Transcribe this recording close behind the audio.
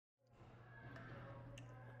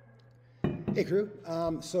Hey crew,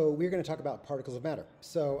 so we're going to talk about particles of matter.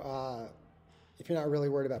 So if you're not really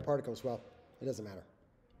worried about particles, well, it doesn't matter.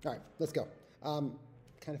 All right, let's go. Kind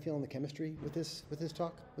of feeling the chemistry with this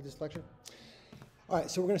talk, with this lecture. All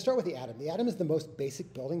right, so we're going to start with the atom. The atom is the most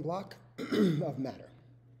basic building block of matter.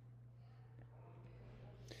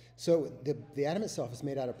 So the atom itself is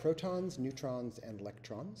made out of protons, neutrons, and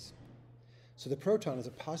electrons. So the proton is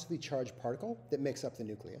a positively charged particle that makes up the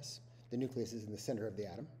nucleus. The nucleus is in the center of the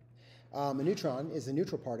atom. A neutron is a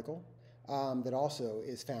neutral particle that also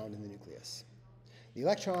is found in the nucleus. The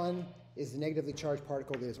electron is the negatively charged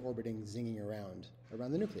particle that is orbiting, zinging around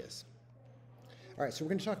the nucleus. All right, so we're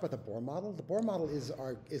going to talk about the Bohr model. The Bohr model is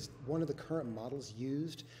one of the current models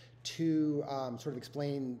used to sort of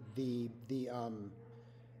explain the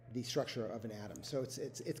structure of an atom. So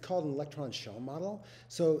it's called an electron shell model,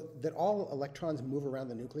 so that all electrons move around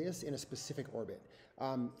the nucleus in a specific orbit.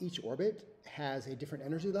 Each orbit has a different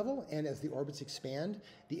energy level, and as the orbits expand,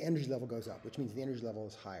 the energy level goes up, which means the energy level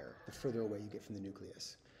is higher the further away you get from the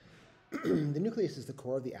nucleus. The nucleus is the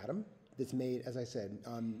core of the atom that's made, as I said,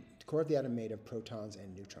 the core of the atom made of protons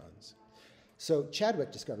and neutrons. So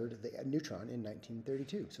Chadwick discovered the neutron in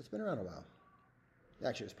 1932, so it's been around a while.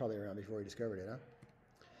 Actually, it was probably around before he discovered it, huh?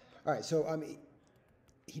 All right, so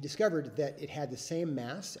he discovered that it had the same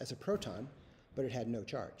mass as a proton, but it had no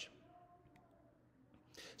charge.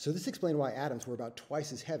 So this explained why atoms were about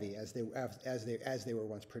twice as heavy as they were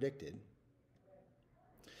once predicted.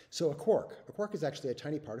 So a quark is actually a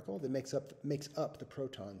tiny particle that makes up the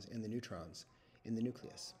protons and the neutrons in the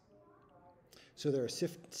nucleus. So there are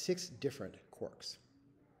 6 different quarks.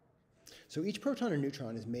 So each proton or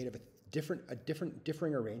neutron is made of a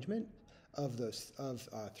differing arrangement of 3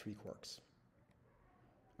 quarks.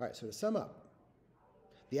 All right, so to sum up,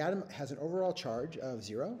 the atom has an overall charge of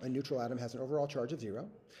 0. A neutral atom has an overall charge of 0.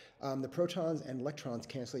 The protons and electrons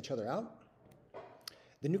cancel each other out.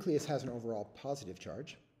 The nucleus has an overall positive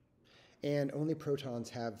charge, and only the protons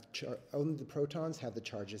have the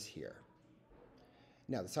charges here.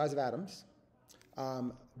 Now, the size of atoms.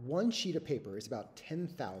 One sheet of paper is about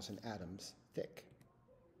 10,000 atoms thick.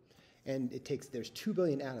 And there's 2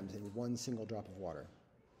 billion atoms in one single drop of water.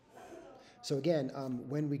 So again,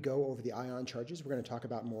 when we go over the ion charges, we're going to talk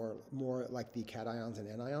about more like the cations and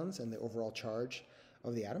anions and the overall charge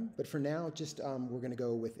of the atom. But for now, just we're going to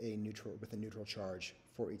go with a neutral charge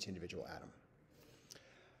for each individual atom.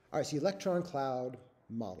 All right, so the electron cloud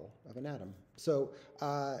model of an atom. So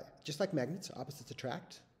just like magnets, opposites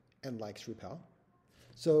attract and likes repel.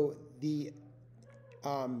 So the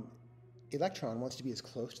electron wants to be as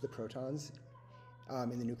close to the protons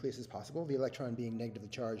in the nucleus as possible, the electron being negatively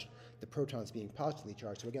charged, the protons being positively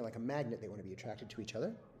charged. So again, like a magnet, they want to be attracted to each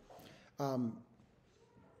other.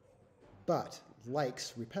 But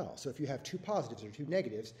likes repel. So if you have 2 positives or 2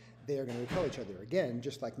 negatives, they are going to repel each other, again,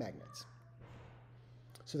 just like magnets.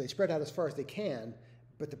 So they spread out as far as they can,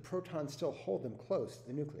 but the protons still hold them close to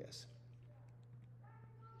the nucleus.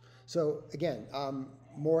 So again,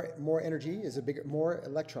 more energy is more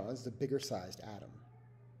electrons, the bigger sized atom.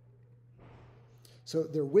 So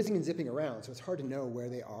they're whizzing and zipping around, so it's hard to know where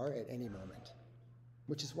they are at any moment,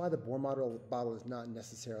 which is why the Bohr model is not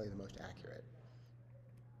necessarily the most accurate.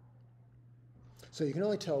 So you can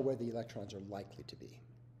only tell where the electrons are likely to be.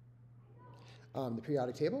 The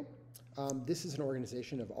periodic table. This is an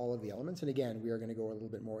organization of all of the elements, and again, we are going to go a little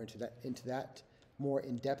bit more into that, more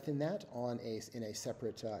in depth in that in a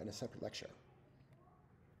separate lecture.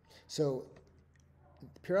 So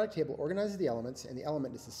the periodic table organizes the elements, and the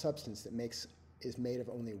element is the substance that is made of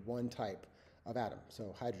only one type of atom.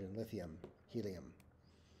 So hydrogen, lithium, helium.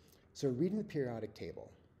 So reading the periodic table.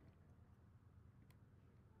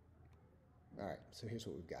 All right, so here's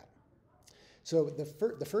what we've got. So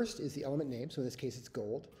the first is the element name. So in this case, it's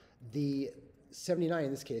gold. The 79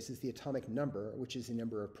 in this case is the atomic number, which is the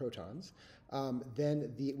number of protons.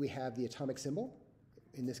 Then we have the atomic symbol.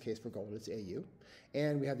 In this case, for gold, it's Au.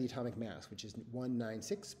 And we have the atomic mass, which is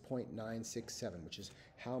 196.967, which is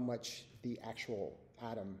how much the actual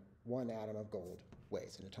atom, one atom of gold,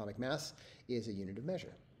 weighs. An atomic mass is a unit of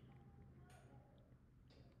measure.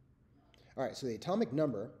 All right, so the atomic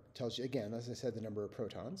number tells you, again, as I said, the number of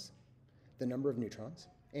protons, the number of neutrons,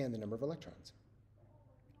 and the number of electrons.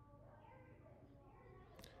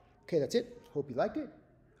 Okay, that's it. Hope you liked it.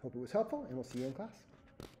 Hope it was helpful, and we'll see you in class.